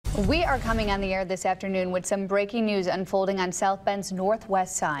We are coming on the air this afternoon with some breaking news unfolding on South Bend's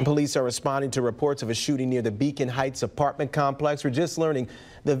northwest side. Police are responding to reports of a shooting near the Beacon Heights apartment complex. We're just learning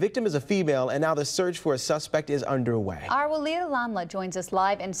the victim is a female, and now the search for a suspect is underway. Our Waleed Alamla joins us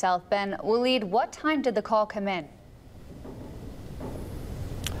live in South Bend. Waleed, what time did the call come in?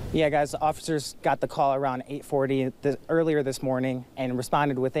 Yeah, guys, the officers got the call around 8:40 earlier this morning and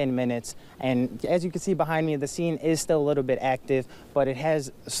responded within minutes. And as you can see behind me, the scene is still a little bit active, but it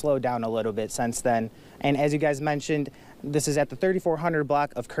has slowed down a little bit since then. And as you guys mentioned, this is at the 3400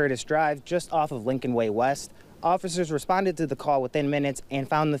 block of Curtis Drive, just off of Lincoln Way West. Officers responded to the call within minutes and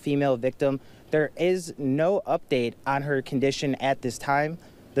found the female victim. There is no update on her condition at this time.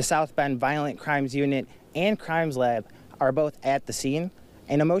 The South Bend Violent Crimes Unit and Crimes Lab are both at the scene.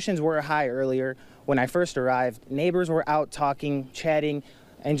 And emotions were high earlier when I first arrived. Neighbors were out talking, chatting,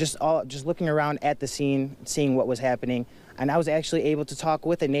 and just looking around at the scene, seeing what was happening. And I was actually able to talk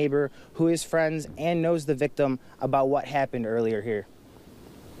with a neighbor who is friends and knows the victim about what happened earlier here.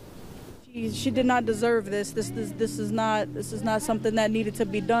 She did not deserve this. This is not something that needed to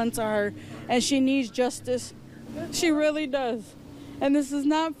be done to her, and she needs justice. She really does. And this is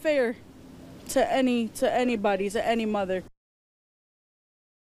not fair to anybody, to any mother.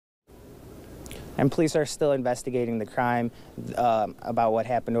 And police are still investigating the crime about what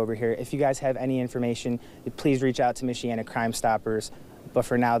happened over here. If you guys have any information, please reach out to Michiana Crime Stoppers. But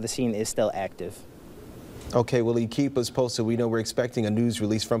for now, the scene is still active. Okay, Willie, keep us posted. We know we're expecting a news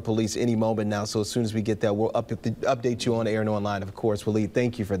release from police any moment now, so as soon as we get that, we'll update you on air and online, of course. Willie,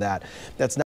 thank you for that. That's not